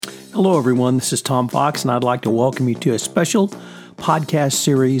Hello, everyone. This is Tom Fox, and I'd like to welcome you to a special podcast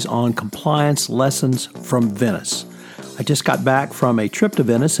series on compliance lessons from Venice. I just got back from a trip to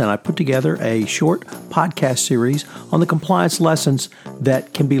Venice, and I put together a short podcast series on the compliance lessons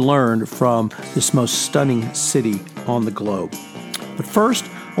that can be learned from this most stunning city on the globe. But first,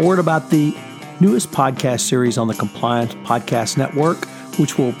 a word about the newest podcast series on the Compliance Podcast Network,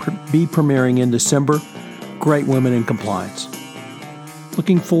 which will be premiering in December, Great Women in Compliance.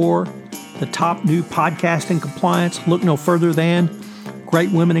 Looking for the top new podcast in compliance? Look no further than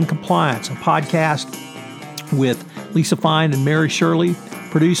Great Women in Compliance, a podcast with Lisa Fine and Mary Shirley,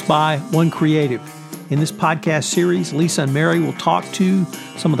 produced by One Creative. In this podcast series, Lisa and Mary will talk to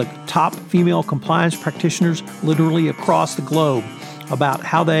some of the top female compliance practitioners literally across the globe about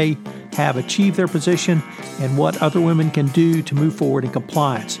how they have achieved their position and what other women can do to move forward in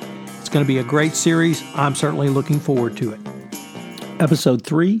compliance. It's going to be a great series. I'm certainly looking forward to it. Episode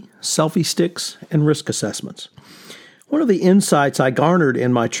 3, Selfie Sticks and Risk Assessments. One of the insights I garnered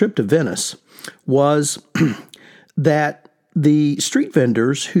in my trip to Venice was that the street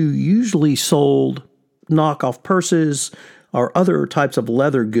vendors who usually sold knockoff purses or other types of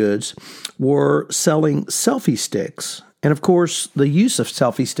leather goods were selling selfie sticks, and of course the use of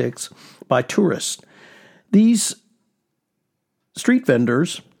selfie sticks by tourists. These street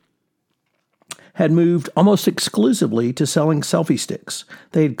vendors had moved almost exclusively to selling selfie sticks.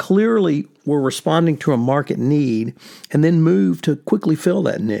 They had clearly were responding to a market need and then moved to quickly fill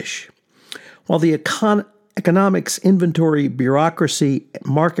that niche. While the economics, inventory, bureaucracy,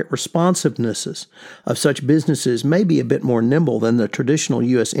 market responsivenesses of such businesses may be a bit more nimble than the traditional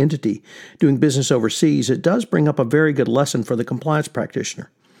U.S. entity doing business overseas, it does bring up a very good lesson for the compliance practitioner,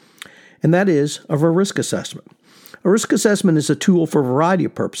 and that is of a risk assessment. A risk assessment is a tool for a variety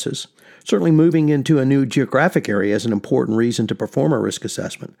of purposes. Certainly moving into a new geographic area is an important reason to perform a risk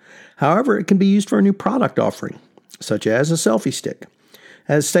assessment. However, it can be used for a new product offering, such as a selfie stick.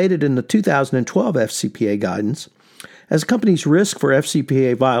 As stated in the 2012 FCPA guidance, as a company's risk for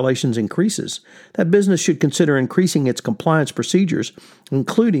FCPA violations increases, that business should consider increasing its compliance procedures,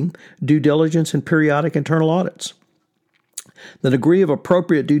 including due diligence and periodic internal audits. The degree of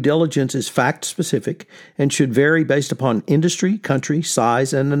appropriate due diligence is fact-specific and should vary based upon industry, country,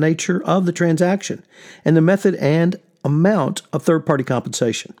 size, and the nature of the transaction, and the method and amount of third-party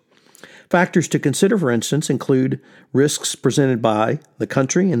compensation. Factors to consider, for instance, include risks presented by the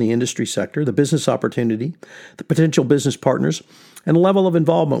country and the industry sector, the business opportunity, the potential business partners, and the level of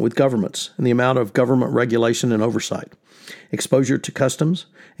involvement with governments and the amount of government regulation and oversight, exposure to customs,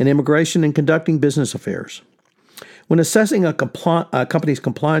 and immigration in conducting business affairs. When assessing a company's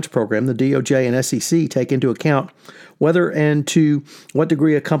compliance program, the DOJ and SEC take into account whether and to what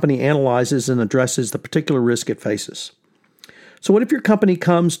degree a company analyzes and addresses the particular risk it faces. So what if your company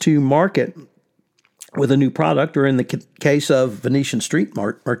comes to market with a new product, or in the case of Venetian street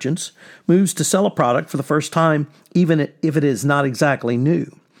merchants, moves to sell a product for the first time, even if it is not exactly new?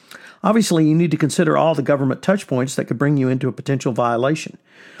 Obviously, you need to consider all the government touch points that could bring you into a potential violation.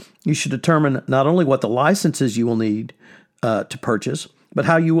 You should determine not only what the licenses you will need to purchase, but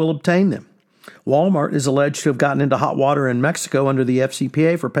how you will obtain them. Walmart is alleged to have gotten into hot water in Mexico under the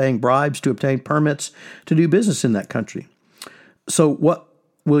FCPA for paying bribes to obtain permits to do business in that country. So what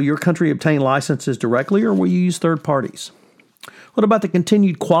will your country obtain licenses directly, or will you use third parties? What about the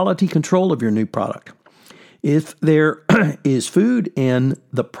continued quality control of your new product? If there is food in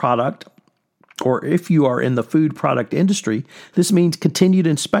the product, or if you are in the food product industry, this means continued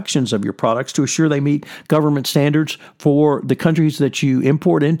inspections of your products to assure they meet government standards for the countries that you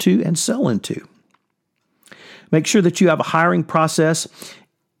import into and sell into. Make sure that you have a hiring process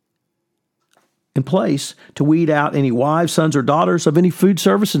in place to weed out any wives, sons, or daughters of any food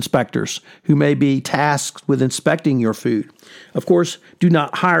service inspectors who may be tasked with inspecting your food. Of course, do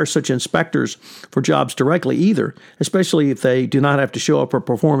not hire such inspectors for jobs directly either, especially if they do not have to show up or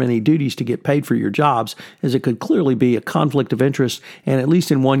perform any duties to get paid for your jobs, as it could clearly be a conflict of interest and, at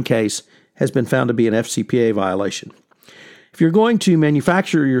least in one case, has been found to be an FCPA violation. If you're going to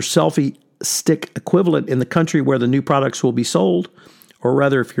manufacture your selfie stick equivalent in the country where the new products will be sold, or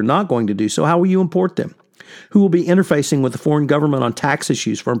rather, if you're not going to do so, how will you import them? Who will be interfacing with the foreign government on tax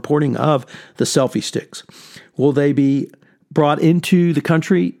issues for importing of the selfie sticks? Will they be brought into the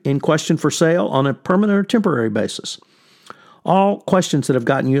country in question for sale on a permanent or temporary basis? All questions that have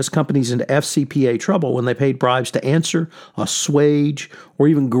gotten U.S. companies into FCPA trouble when they paid bribes to answer, assuage, or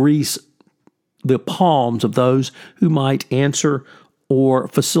even grease the palms of those who might answer or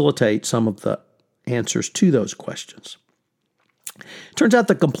facilitate some of the answers to those questions. Turns out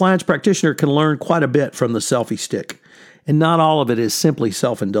the compliance practitioner can learn quite a bit from the selfie stick. and not all of it is simply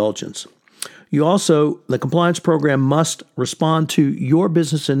self-indulgence. The compliance program must respond to your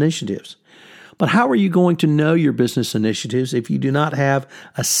business initiatives. But how are you going to know your business initiatives if you do not have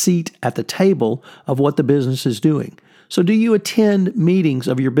a seat at the table of what the business is doing? So do you attend meetings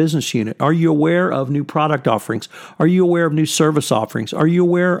of your business unit? Are you aware of new product offerings? Are you aware of new service offerings? Are you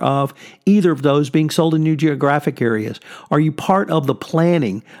aware of either of those being sold in new geographic areas? Are you part of the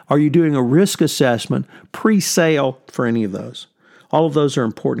planning? Are you doing a risk assessment, pre-sale for any of those? All of those are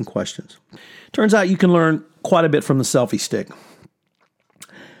important questions. Turns out you can learn quite a bit from the selfie stick.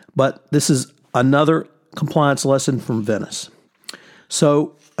 But this is another compliance lesson from Venice.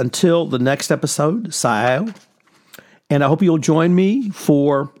 So until the next episode, Sayo. And I hope you'll join me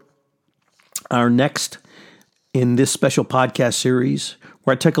for our next in this special podcast series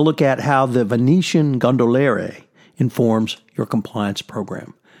where I take a look at how the Venetian Gondoliere informs your compliance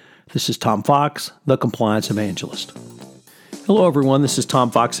program. This is Tom Fox, the Compliance Evangelist. Hello, everyone. This is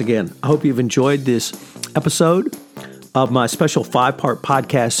Tom Fox again. I hope you've enjoyed this episode of my special 5-part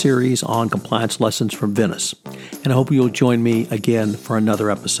podcast series on compliance lessons from Venice. And I hope you'll join me again for another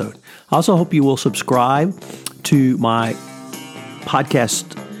episode. I also hope you will subscribe to my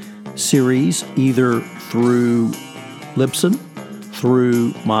podcast series either through Libsyn,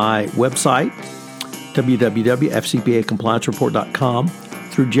 through my website, www.fcpacompliancereport.com,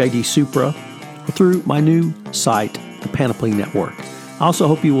 through JD Supra, or through my new site, the Panoply Network. I also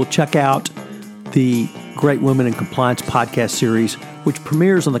hope you will check out the Great Women in Compliance podcast series, which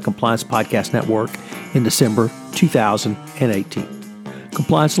premieres on the Compliance Podcast Network in December 2018.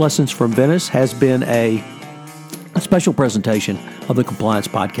 Compliance Lessons from Venice has been a special presentation of the Compliance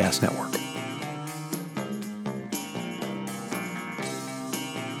Podcast Network.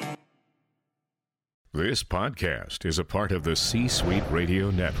 This podcast is a part of the C-Suite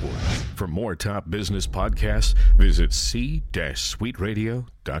Radio Network. For more top business podcasts, visit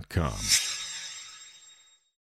c-suiteradio.com.